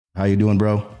How you doing,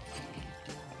 bro?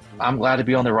 I'm glad to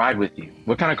be on the ride with you.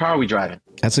 What kind of car are we driving?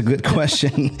 That's a good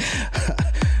question.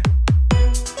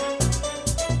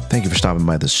 Thank you for stopping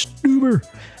by the Stuber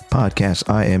podcast.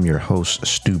 I am your host,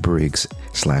 Stu Briggs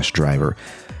 /driver.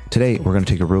 Today, we're going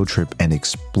to take a road trip and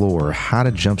explore how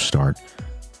to jumpstart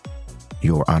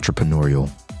your entrepreneurial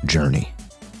journey.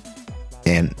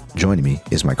 And joining me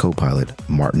is my co-pilot,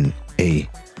 Martin A.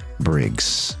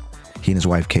 Briggs. He and his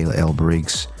wife, Kayla L.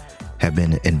 Briggs, have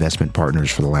been investment partners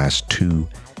for the last 2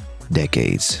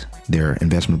 decades. Their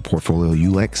investment portfolio,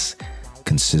 ULEX,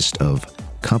 consists of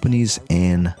companies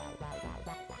and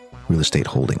real estate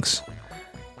holdings.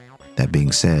 That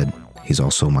being said, he's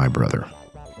also my brother.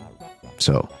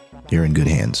 So you're in good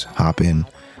hands. Hop in,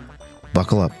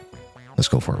 buckle up. Let's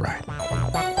go for a ride.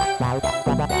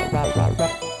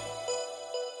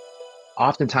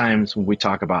 Oftentimes when we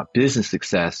talk about business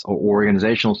success or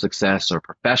organizational success or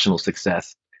professional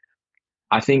success,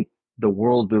 I think the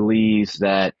world believes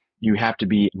that you have to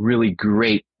be really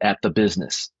great at the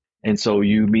business. And so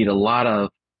you meet a lot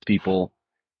of people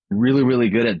really, really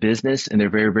good at business and they're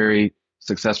very, very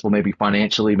successful, maybe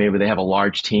financially, maybe they have a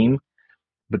large team.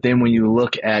 But then when you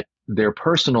look at their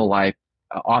personal life,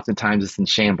 oftentimes it's in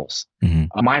shambles.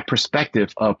 Mm-hmm. My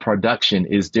perspective of production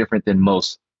is different than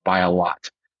most by a lot.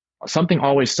 Something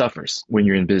always suffers when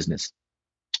you're in business.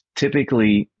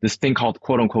 Typically, this thing called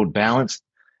quote unquote balance,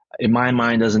 in my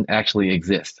mind, doesn't actually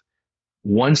exist.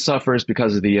 One suffers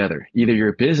because of the other. Either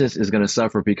your business is going to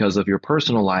suffer because of your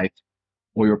personal life,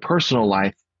 or your personal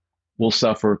life will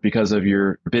suffer because of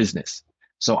your business.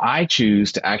 So I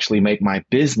choose to actually make my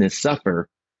business suffer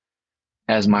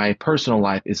as my personal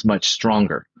life is much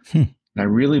stronger. And I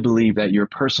really believe that your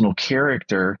personal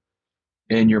character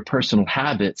and your personal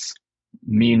habits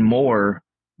mean more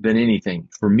than anything.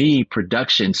 For me,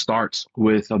 production starts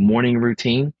with a morning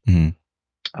routine. Mm-hmm.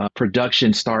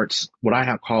 Production starts what I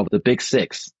have called the big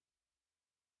 6.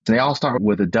 They all start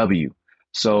with a W.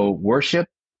 So worship,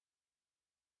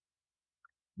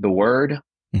 the word,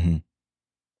 mm-hmm.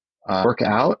 Work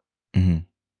out, mm-hmm.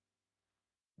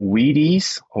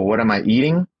 Wheaties, or what am I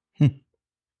eating?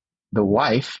 The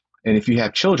wife, and if you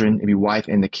have children, it'd be wife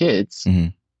and the kids. Mm-hmm.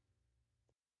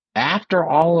 After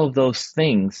all of those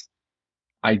things,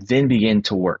 I then begin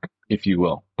to work, if you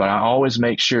will. But I always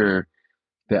make sure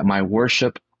that my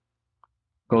worship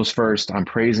goes first. I'm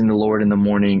praising the Lord in the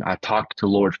morning. I talk to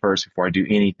the Lord first before I do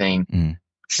anything. Mm.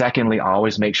 Secondly, I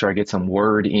always make sure I get some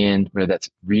word in, whether that's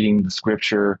reading the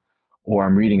scripture or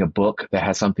I'm reading a book that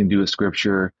has something to do with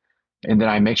scripture. And then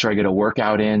I make sure I get a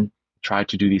workout in, try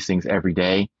to do these things every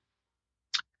day.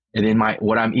 And then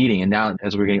what I'm eating. And now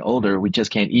as we're getting older, we just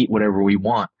can't eat whatever we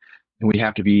want. And we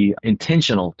have to be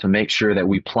intentional to make sure that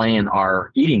we plan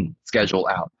our eating schedule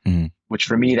out, which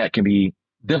for me, that can be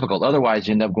difficult. Otherwise,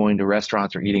 you end up going to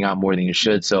restaurants or eating out more than you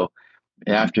should. So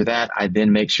after that, I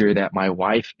then make sure that my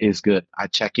wife is good. I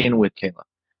check in with Kayla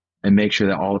and make sure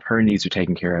that all of her needs are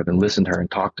taken care of and listen to her and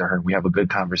talk to her. And we have a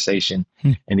good conversation.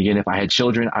 And again, if I had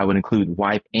children, I would include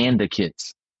wife and the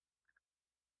kids.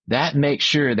 That makes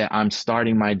sure that I'm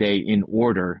starting my day in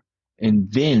order.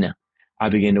 And then I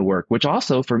begin to work, which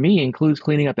also for me includes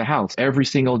cleaning up the house every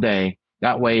single day.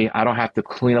 That way I don't have to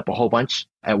clean up a whole bunch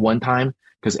at one time,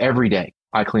 because every day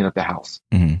I clean up the house,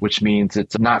 which means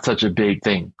it's not such a big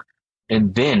thing.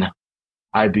 And then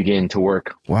I begin to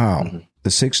work. Wow.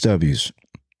 The 6 W's.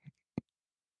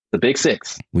 The big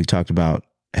 6. We talked about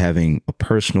having a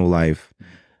personal life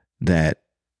that,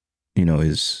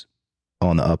 is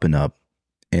on the up and up,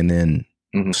 and then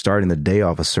starting the day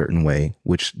off a certain way,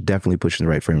 which definitely puts you in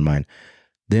the right frame of mind.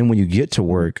 Then when you get to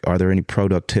work, are there any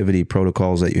productivity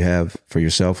protocols that you have for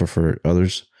yourself or for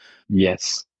others?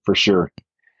 Yes, for sure.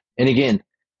 And again,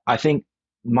 I think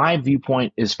my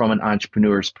viewpoint is from an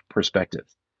entrepreneur's perspective.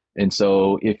 And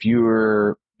so if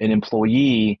you're an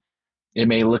employee, it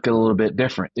may look a little bit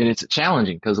different. And it's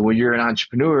challenging because when you're an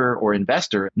entrepreneur or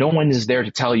investor, no one is there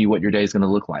to tell you what your day is going to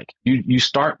look like. You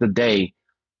start the day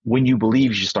when you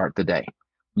believe you start the day.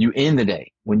 You end the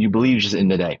day when you believe you should end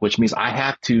the day, which means I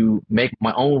have to make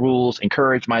my own rules,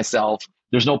 encourage myself.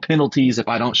 There's no penalties if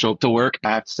I don't show up to work.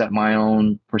 I have to set my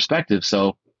own perspective.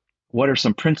 So what are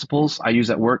some principles I use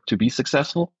at work to be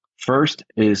successful? First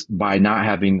is by not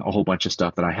having a whole bunch of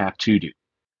stuff that I have to do.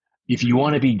 If you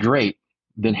want to be great,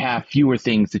 then have fewer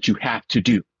things that you have to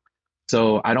do.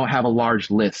 So I don't have a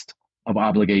large list of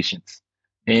obligations.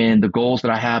 And the goals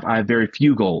that I have very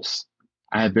few goals.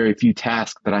 I have very few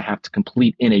tasks that I have to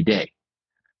complete in a day.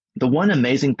 The one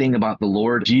amazing thing about the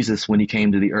Lord Jesus, when he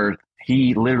came to the earth,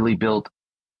 he literally built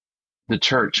the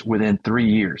church within 3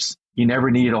 years. He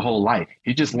never needed a whole life.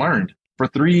 He just learned. For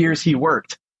 3 years, he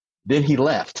worked. Then he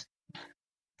left.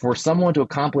 For someone to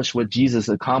accomplish what Jesus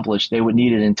accomplished, they would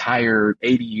need an entire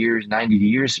 80 years, 90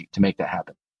 years to make that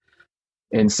happen.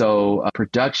 And so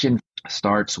production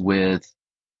starts with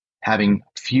having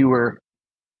fewer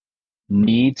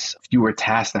needs, fewer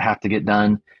tasks that have to get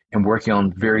done, and working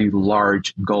on very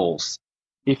large goals.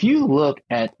 If you look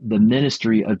at the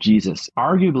ministry of Jesus,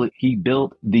 arguably he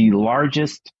built the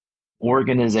largest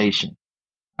organization.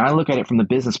 I look at it from the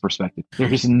business perspective.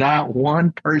 There's not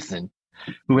one person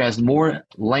who has more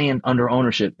land under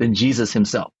ownership than Jesus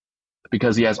himself,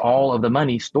 because he has all of the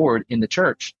money stored in the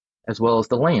church as well as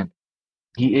the land.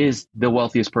 He is the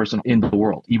wealthiest person in the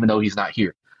world, even though he's not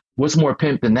here. What's more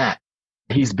pimp than that?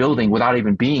 He's building without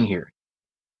even being here.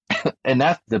 And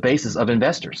that's the basis of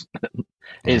investors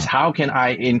is how can I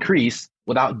increase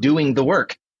without doing the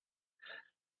work?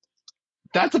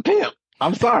 That's a pimp.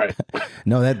 I'm sorry.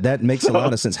 No, that makes a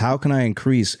lot of sense. How can I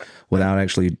increase without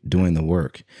actually doing the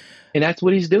work? And that's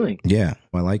what he's doing. Yeah,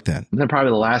 I like that. And then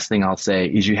probably the last thing I'll say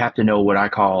is you have to know what I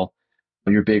call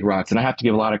your big rocks. And I have to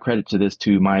give a lot of credit to this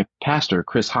to my pastor,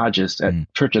 Chris Hodges at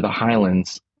Church of the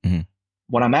Highlands. Mm-hmm.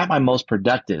 When I'm at my most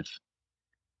productive,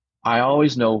 I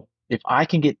always know if I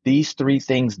can get these 3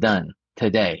 things done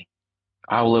today,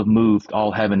 I will have moved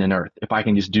all heaven and earth. If I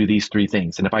can just do these 3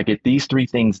 things. And if I get these 3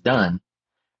 things done,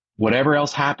 whatever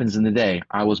else happens in the day,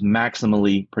 I was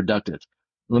maximally productive.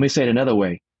 Let me say it another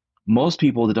way. Most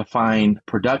people define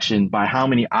production by how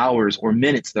many hours or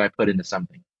minutes that I put into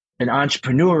something. An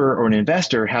entrepreneur or an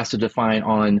investor has to define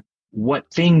on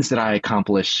what things that I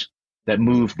accomplish that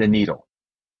move the needle.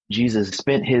 Jesus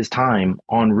spent his time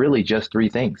on really just 3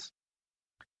 things.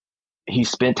 He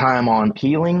spent time on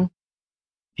healing,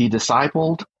 he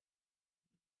discipled,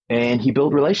 and he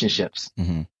built relationships.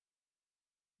 Mm-hmm.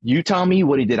 You tell me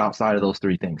what he did outside of those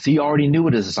 3 things. He already knew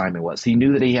what his assignment was. He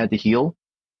knew that he had to heal.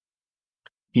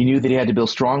 He knew that he had to build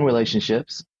strong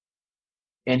relationships,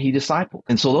 and he discipled.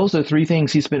 And so those are 3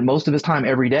 things he spent most of his time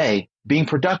every day being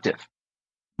productive.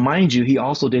 Mind you, he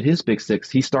also did his big 6.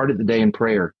 He started the day in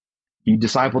prayer. He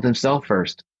discipled himself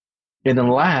first. And then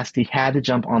last, he had to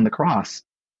jump on the cross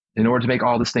in order to make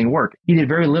all this thing work. He did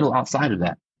very little outside of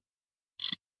that.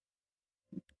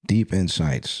 Deep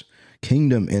insights.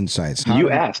 Kingdom insights. You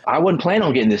asked. I wasn't planning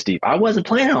on getting this deep. I wasn't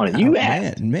planning on it. You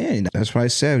asked. Man, that's why I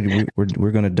said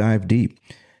we're going to dive deep.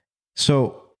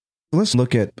 So let's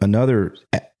look at another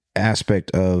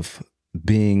aspect of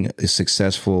being a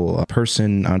successful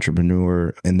person,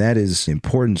 entrepreneur, and that is the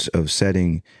importance of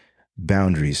setting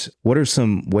boundaries. What are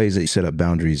some ways that you set up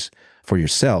boundaries for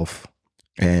yourself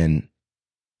and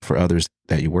for others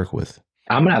that you work with?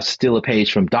 I'm going to steal a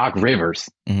page from Doc Rivers.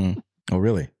 Mm-hmm. Oh,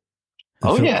 really?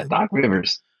 Yeah, Doc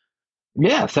Rivers.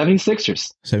 Yeah,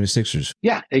 76ers. 76ers.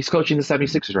 Yeah, he's coaching the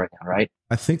 76ers right now, right?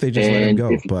 I think they just let him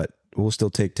go, but we'll still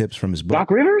take tips from his book.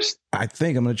 Doc Rivers? I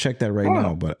think I'm going to check that right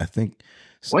now, but I think...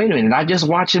 Wait a minute, I just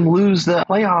watched him lose the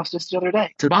playoffs just the other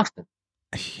day to Boston.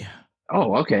 Yeah.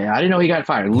 Oh, okay. I didn't know he got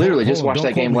fired. Literally just watched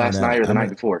that game last night or the night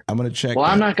before. I'm going to check. Well,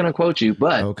 I'm not going to quote you,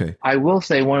 but okay. I will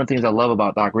say one of the things I love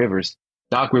about Doc Rivers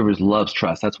loves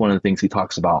trust. That's one of the things he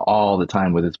talks about all the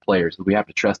time with his players. We have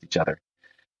to trust each other.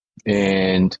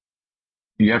 And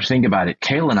you have to think about it.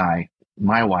 Kayla and I,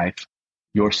 my wife,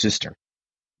 your sister,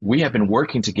 we have been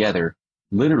working together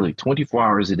literally 24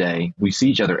 hours a day. We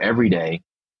see each other every day.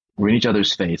 We're in each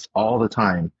other's face all the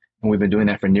time. And we've been doing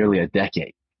that for nearly a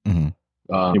decade. Mm-hmm.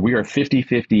 We are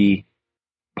 50-50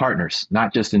 partners,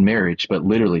 not just in marriage, but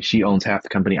literally she owns half the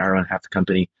company. I own half the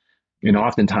company. And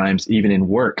oftentimes, even in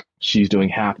work, she's doing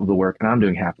half of the work and I'm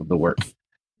doing half of the work.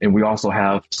 And we also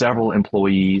have several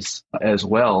employees as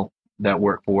well that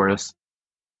work for us.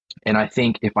 And I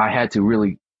think if I had to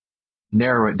really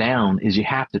narrow it down, is you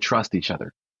have to trust each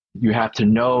other. You have to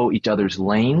know each other's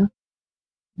lane,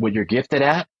 what you're gifted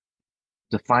at,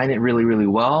 define it really, really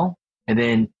well, and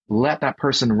then let that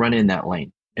person run in that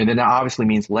lane. And then that obviously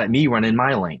means let me run in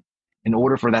my lane. In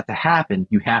order for that to happen,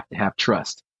 you have to have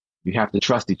trust. You have to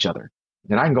trust each other.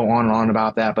 And I can go on and on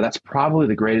about that, but that's probably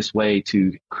the greatest way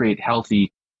to create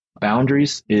healthy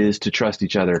boundaries is to trust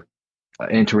each other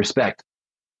and to respect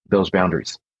those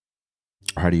boundaries.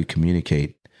 How do you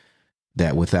communicate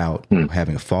that without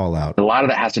having a fallout? A lot of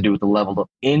that has to do with the level of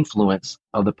influence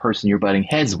of the person you're butting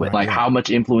heads with. Right, like how much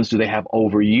influence do they have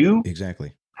over you?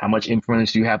 Exactly. How much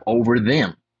influence do you have over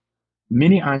them?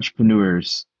 Many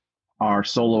entrepreneurs are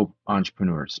solo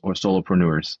entrepreneurs or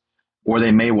solopreneurs, or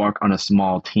they may work on a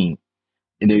small team.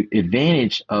 And the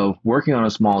advantage of working on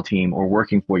a small team or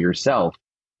working for yourself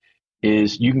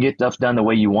is you can get stuff done the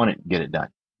way you want it, get it done.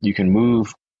 You can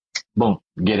move, boom,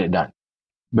 get it done.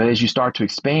 But as you start to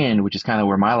expand, which is kind of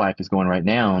where my life is going right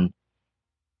now,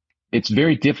 it's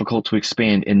very difficult to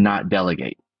expand and not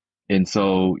delegate. And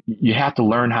so you have to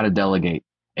learn how to delegate.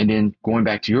 And then going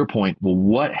back to your point, well,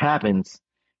 what happens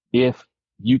if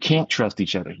you can't trust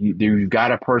each other? You've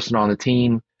got a person on the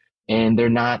team and they're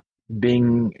not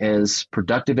being as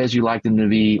productive as you like them to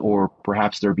be, or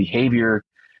perhaps their behavior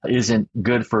isn't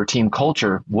good for team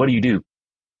culture. What do?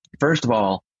 First of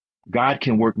all, God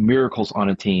can work miracles on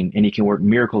a team, and he can work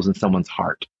miracles in someone's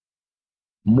heart.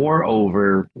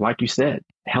 Moreover, like you said,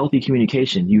 healthy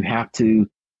communication, you have to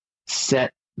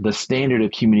set the standard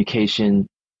of communication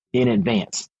in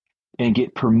advance and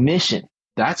get permission.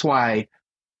 That's why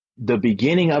the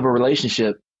beginning of a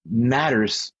relationship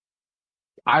matters.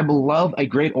 I love a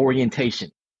great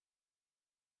orientation.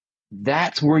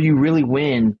 That's where you really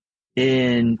win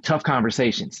in tough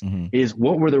conversations, is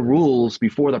what were the rules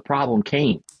before the problem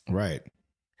came? Right.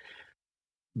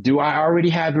 Do I already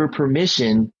have your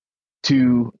permission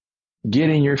to get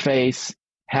in your face,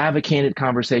 have a candid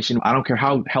conversation? I don't care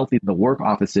how healthy the work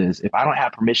office is. If I don't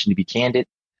have permission to be candid,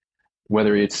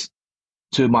 whether it's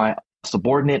to my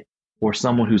subordinate or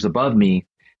someone who's above me,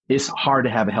 it's hard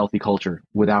to have a healthy culture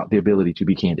without the ability to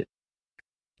be candid.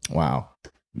 Wow.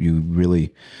 You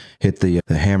really hit the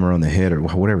hammer on the head, or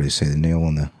whatever they say, the nail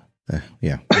on the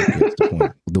yeah. That's the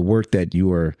point. The work that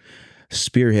you are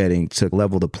spearheading to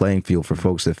level the playing field for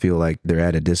folks that feel like they're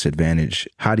at a disadvantage.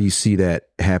 How do you see that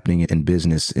happening in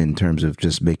business in terms of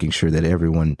just making sure that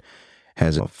everyone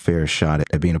has a fair shot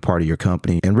at being a part of your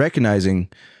company and recognizing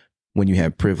when you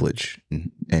have privilege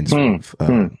and sort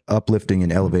of, uplifting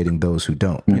and elevating those who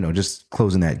don't, just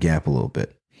closing that gap a little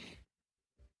bit?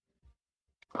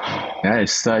 That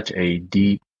is such a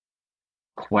deep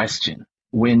question.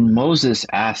 When Moses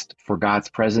asked for God's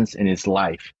presence in his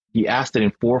life, he asked it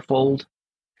in fourfold.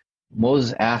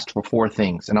 Moses asked for four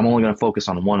things, and I'm only going to focus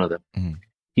on one of them.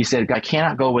 He said, I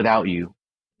cannot go without you.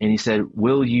 And he said,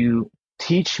 will you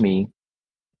teach me?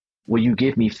 Will you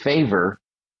give me favor?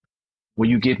 Will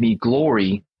you give me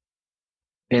glory?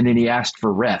 And then he asked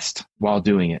for rest while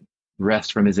doing it,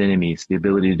 rest from his enemies, the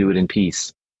ability to do it in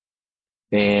peace.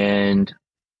 And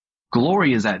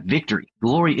glory is that victory.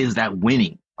 Glory is that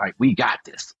winning. Like, we got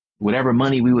this. Whatever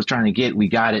money we was trying to get, we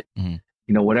got it.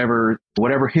 Whatever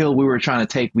hill we were trying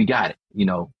to take, we got it,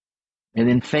 And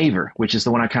then favor, which is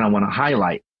the one I kind of want to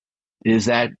highlight, is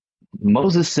that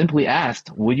Moses simply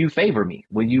asked, will you favor me?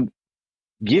 Will you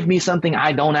give me something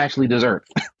I don't actually deserve?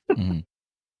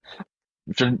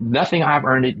 For nothing I've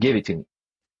earned it, give it to me.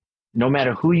 No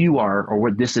matter who you are or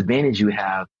what disadvantage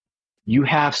you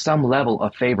have some level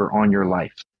of favor on your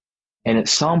life. And at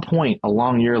some point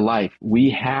along your life,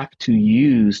 we have to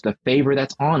use the favor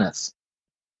that's on us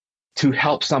to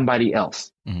help somebody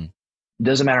else.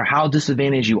 Doesn't matter how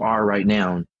disadvantaged you are right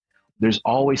now, there's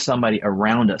always somebody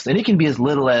around us. And it can be as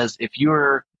little as if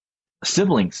you're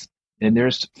siblings and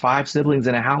there's 5 siblings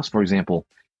in a house, for example,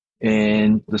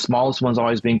 and the smallest one's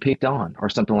always being picked on or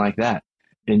something like that.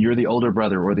 And you're the older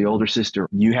brother or the older sister.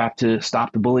 You have to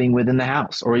stop the bullying within the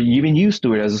house, or you even used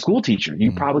to it as a school teacher.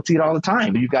 You probably see it all the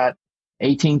time. You've got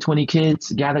 18, 20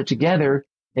 kids gathered together,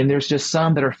 and there's just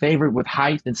some that are favored with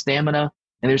height and stamina,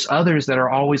 and there's others that are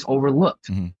always overlooked.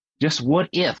 Just what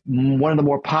if one of the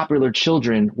more popular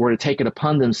children were to take it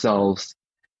upon themselves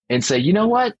and say, you know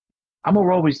what? I'm going to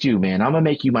roll with you, man. I'm going to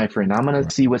make you my friend. I'm going to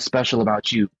see what's special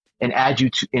about you and add you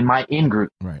to in my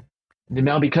in-group. Right.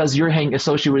 Now, because you're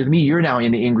associated with me, you're now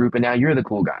in the in-group, and now you're the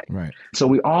cool guy. Right. So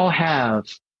we all have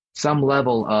some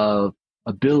level of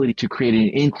ability to create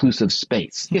an inclusive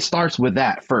space. It starts with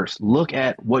that first. Look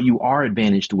at what you are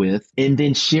advantaged with, and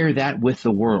then share that with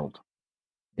the world.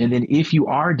 And then if you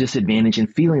are disadvantaged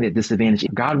and feeling that disadvantage,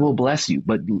 God will bless you.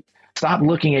 But stop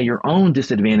looking at your own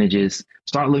disadvantages.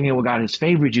 Start looking at what God has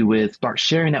favored you with. Start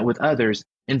sharing that with others,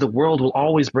 and the world will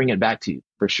always bring it back to you,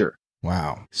 for sure.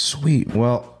 Wow. Sweet.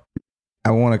 Well,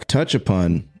 I want to touch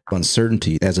upon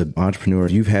uncertainty. As an entrepreneur,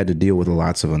 you've had to deal with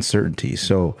lots of uncertainty.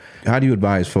 So how do you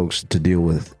advise folks to deal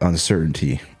with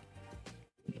uncertainty?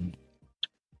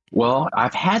 Well,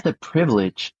 I've had the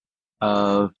privilege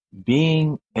of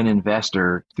being an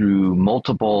investor through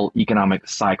multiple economic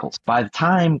cycles. By the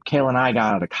time Kayla and I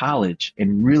got out of college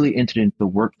and really entered into the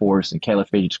workforce in Kayla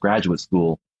Fage's graduate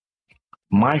school,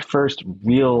 my first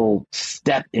real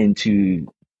step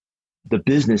into the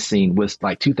business scene was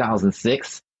like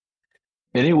 2006.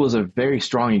 And it was a very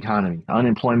strong economy.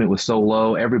 Unemployment was so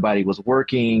low. Everybody was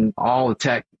working. All the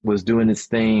tech was doing its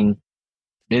thing.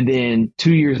 And then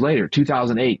 2 years later,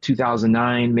 2008,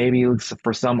 2009, maybe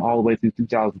for some all the way through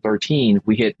 2013,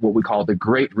 we hit what we call the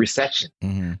Great Recession.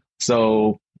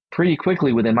 So pretty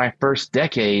quickly within my first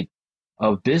decade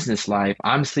of business life,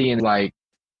 I'm seeing like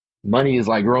money is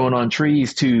like growing on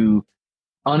trees to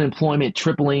unemployment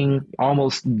tripling,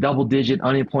 almost double-digit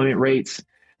unemployment rates,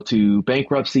 to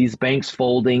bankruptcies, banks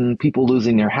folding, people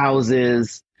losing their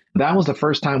houses. That was the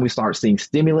first time we start seeing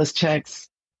stimulus checks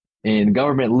and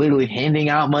government literally handing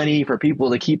out money for people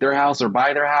to keep their house or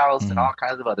buy their house and all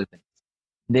kinds of other things.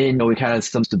 Then we kind of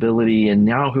some stability, and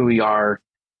now who we are.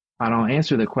 I'll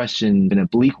answer the question in a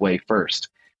bleak way first,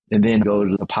 and then go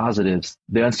to the positives.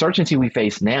 The uncertainty we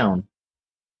face now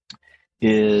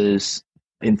is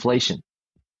inflation.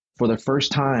 For the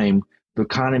first time, the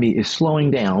economy is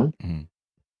slowing down,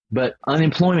 but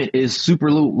unemployment is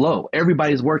super low.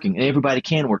 Everybody's working and everybody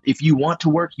can work. If you want to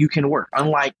work, you can work.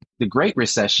 Unlike the Great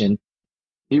Recession,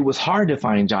 it was hard to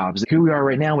find jobs. Here we are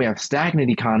right now, we have stagnant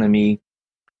economy.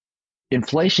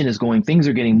 Inflation is going, things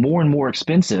are getting more and more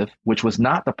expensive, which was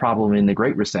not the problem in the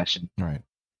Great Recession. Right.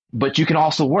 But you can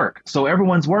also work. So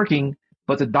everyone's working,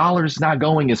 but the dollar's not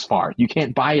going as far. You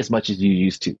can't buy as much as you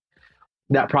used to.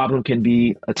 That problem can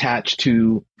be attached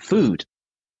to food.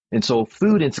 And so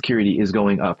food insecurity is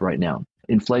going up right now.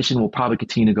 Inflation will probably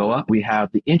continue to go up. We have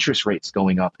the interest rates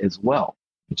going up as well,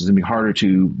 which is going to be harder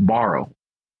to borrow.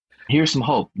 Here's some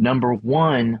hope. Number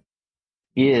one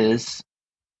is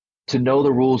to know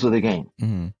the rules of the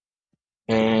game.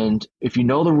 And if you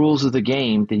know the rules of the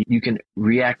game, then you can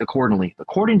react accordingly.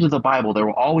 According to the Bible, there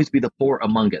will always be the poor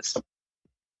among us,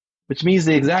 which means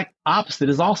the exact opposite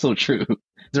is also true.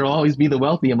 There will always be the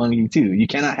wealthy among you too. You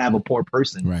cannot have a poor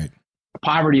person. Right.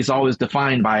 Poverty is always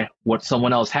defined by what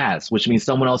someone else has, which means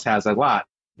someone else has a lot,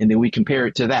 and then we compare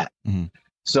it to that.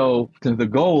 So the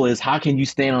goal is, how can you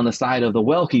stand on the side of the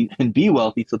wealthy and be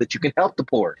wealthy so that you can help the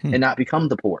poor and not become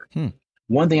the poor?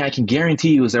 One thing I can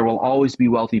guarantee you is there will always be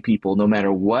wealthy people, no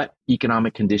matter what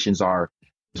economic conditions are.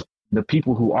 The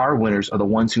people who are winners are the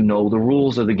ones who know the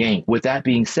rules of the game. With that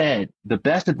being said, the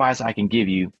best advice I can give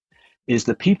you is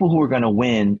the people who are going to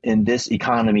win in this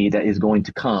economy that is going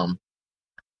to come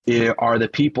are the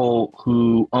people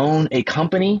who own a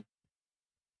company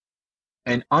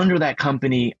and under that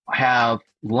company have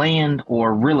land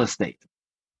or real estate.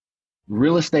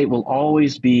 Real estate will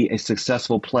always be a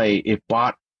successful play if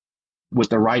bought with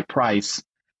the right price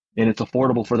and it's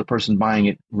affordable for the person buying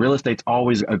it. Real estate's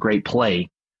always a great play,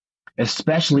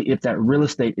 especially if that real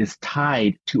estate is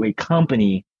tied to a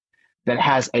company that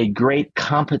has a great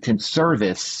competent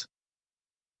service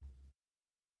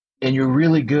and you're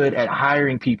really good at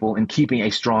hiring people and keeping a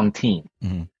strong team.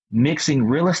 Mixing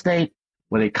real estate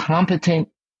with a competent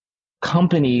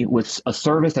company with a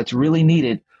service that's really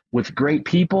needed with great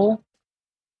people.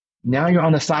 Now you're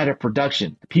on the side of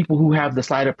production. The people who have the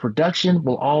side of production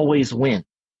will always win,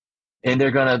 and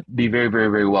they're going to be very, very,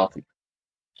 very wealthy.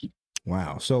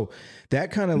 Wow. So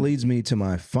that kind of leads me to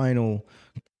my final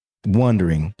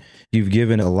wondering. You've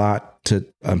given a lot to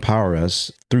empower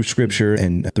us through scripture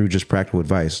and through just practical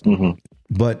advice,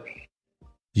 but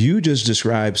you just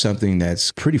described something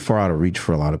that's pretty far out of reach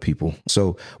for a lot of people.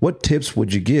 So what tips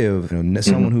would you give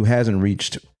someone who hasn't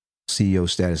reached CEO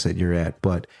status that you're at,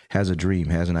 but has a dream,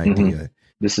 has an idea?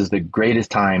 This is the greatest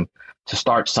time to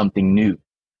start something new,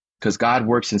 because God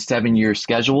works in 7-year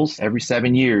schedules. Every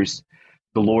 7 years,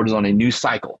 the Lord is on a new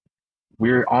cycle.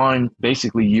 We're on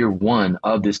basically year 1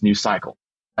 of this new cycle.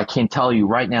 I can tell you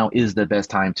right now is the best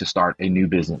time to start a new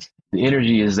business. The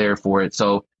energy is there for it.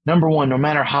 So number one, no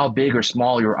matter how big or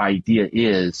small your idea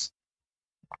is,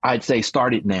 I'd say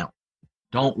start it now.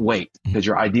 Don't wait, because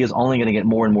your idea is only going to get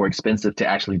more and more expensive to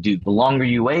actually do. The longer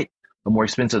you wait, the more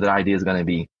expensive that idea is going to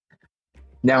be.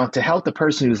 Now, to help the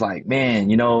person who's like, man,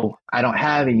 I don't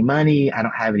have any money. I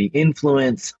don't have any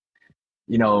influence.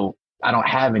 I don't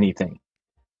have anything.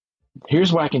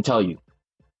 Here's what I can tell you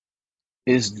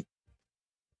is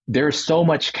there's so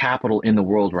much capital in the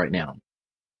world right now.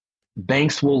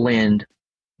 Banks will lend.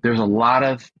 There's a lot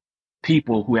of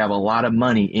people who have a lot of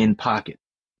money in pocket.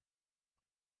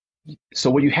 So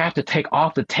what you have to take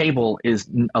off the table is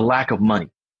a lack of money.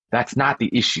 That's not the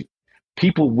issue.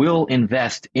 People will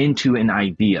invest into an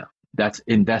idea that's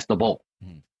investable.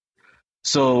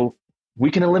 So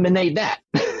we can eliminate that.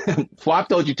 Swap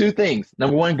told you 2 things.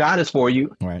 Number one, God is for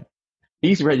you. Right.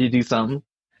 He's ready to do something.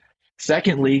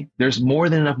 Secondly, there's more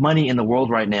than enough money in the world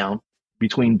right now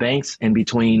between banks and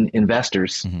between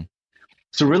investors.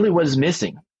 So really what is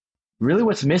missing? Really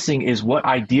what's missing is what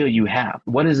idea you have.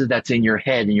 What is it that's in your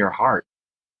head and your heart?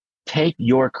 Take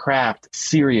your craft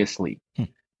seriously.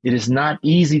 It is not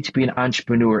easy to be an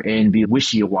entrepreneur and be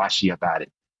wishy-washy about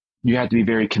it. You have to be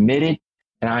very committed.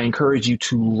 And I encourage you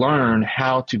to learn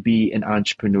how to be an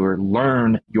entrepreneur,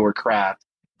 learn your craft,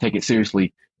 take it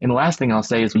seriously. And the last thing I'll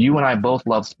say is you and I both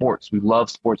love sports. We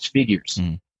love sports figures.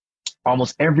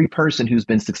 Almost every person who's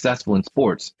been successful in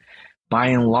sports by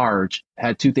and large,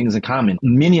 had two things in common.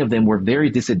 Many of them were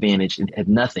very disadvantaged and had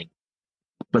nothing.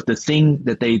 But the thing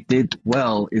that they did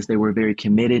well is they were very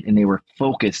committed and they were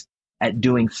focused at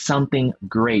doing something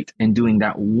great and doing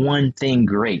that one thing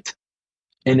great.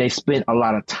 And they spent a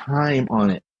lot of time on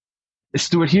it.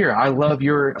 Stuart here, I love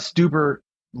your Stuber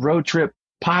Road Trip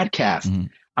podcast. Mm-hmm.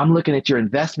 I'm looking at your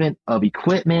investment of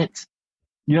equipment.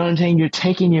 You know what I'm saying? You're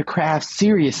taking your craft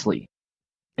seriously.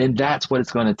 And that's what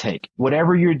it's going to take.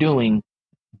 Whatever you're doing,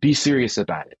 be serious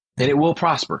about it. And it will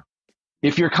prosper.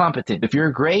 If you're competent, if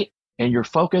you're great and you're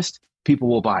focused, people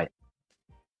will buy it.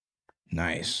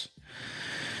 Nice.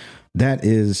 That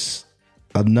is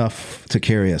enough to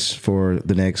carry us for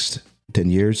the next 10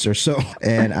 years or so.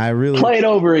 And I really play it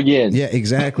over again. Yeah,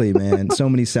 exactly, man. So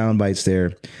many sound bites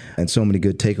there and so many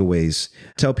good takeaways.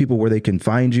 Tell people where they can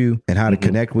find you and how to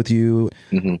connect with you.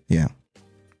 Mm-hmm. Yeah.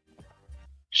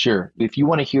 Sure. If you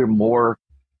want to hear more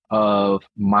of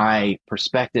my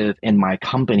perspective and my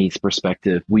company's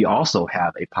perspective, we also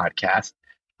have a podcast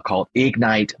called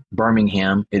Ignite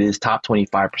Birmingham. It is top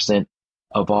 25%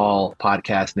 of all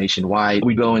podcasts nationwide.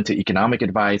 We go into economic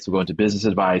advice, we go into business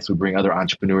advice, we bring other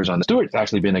entrepreneurs on. Stuart's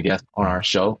actually been a guest on our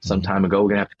show some time ago. We're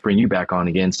going to have to bring you back on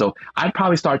again. So I'd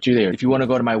probably start you there. If you want to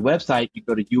go to my website, you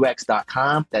go to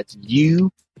ux.com. That's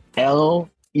ULECX.com.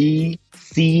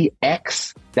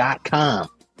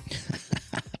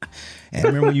 And I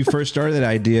remember when you first started that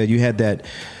idea, you had that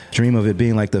dream of it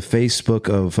being like the Facebook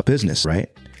of business, right?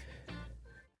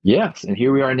 Yes. And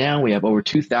here we are now. We have over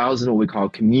 2,000 what we call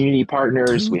community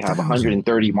partners. 2,000. We have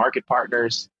 130 market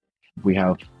partners. We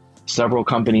have several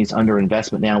companies under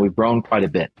investment now. We've grown quite a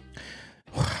bit.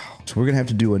 Wow. So we're going to have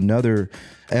to do another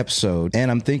episode. And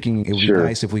I'm thinking it would be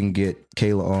nice if we can get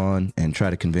Kayla on and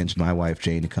try to convince my wife,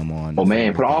 Jane, to come on. Oh,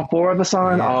 man. Put all four of us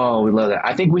on? Yeah. Oh, we love that.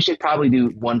 I think we should probably do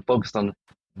one focused on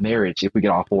marriage if we get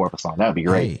all four of us on. That would be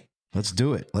great. Hey, let's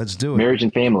do it. Let's do it. Marriage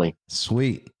and family.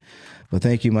 Sweet. Well,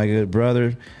 thank you, my good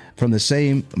brother. From the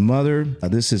same mother,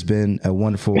 this has been a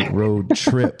wonderful road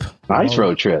trip. Nice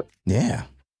road trip. Yeah.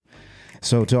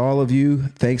 So to all of you,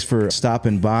 thanks for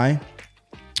stopping by.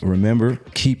 Remember,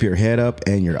 keep your head up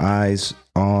and your eyes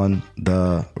on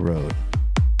the road.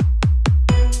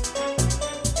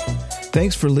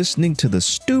 Thanks for listening to the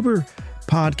Stuber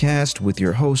podcast with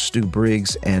your host, Stu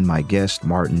Briggs, and my guest,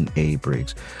 Martin A.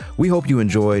 Briggs. We hope you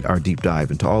enjoyed our deep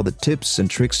dive into all the tips and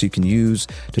tricks you can use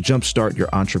to jumpstart your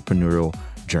entrepreneurial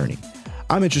journey.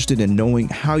 I'm interested in knowing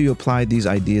how you apply these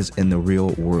ideas in the real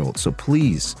world. So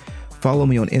please follow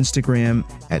me on Instagram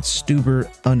at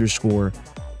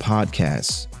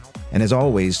Stuber_podcasts. And as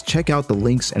always, check out the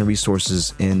links and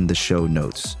resources in the show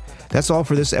notes. That's all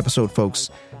for this episode, folks.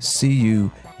 See you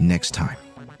next time.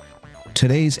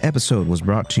 Today's episode was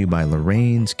brought to you by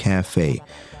Lorraine's Cafe.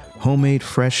 Homemade,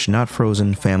 fresh, not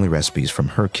frozen family recipes from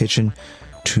her kitchen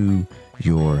to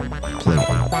your plate.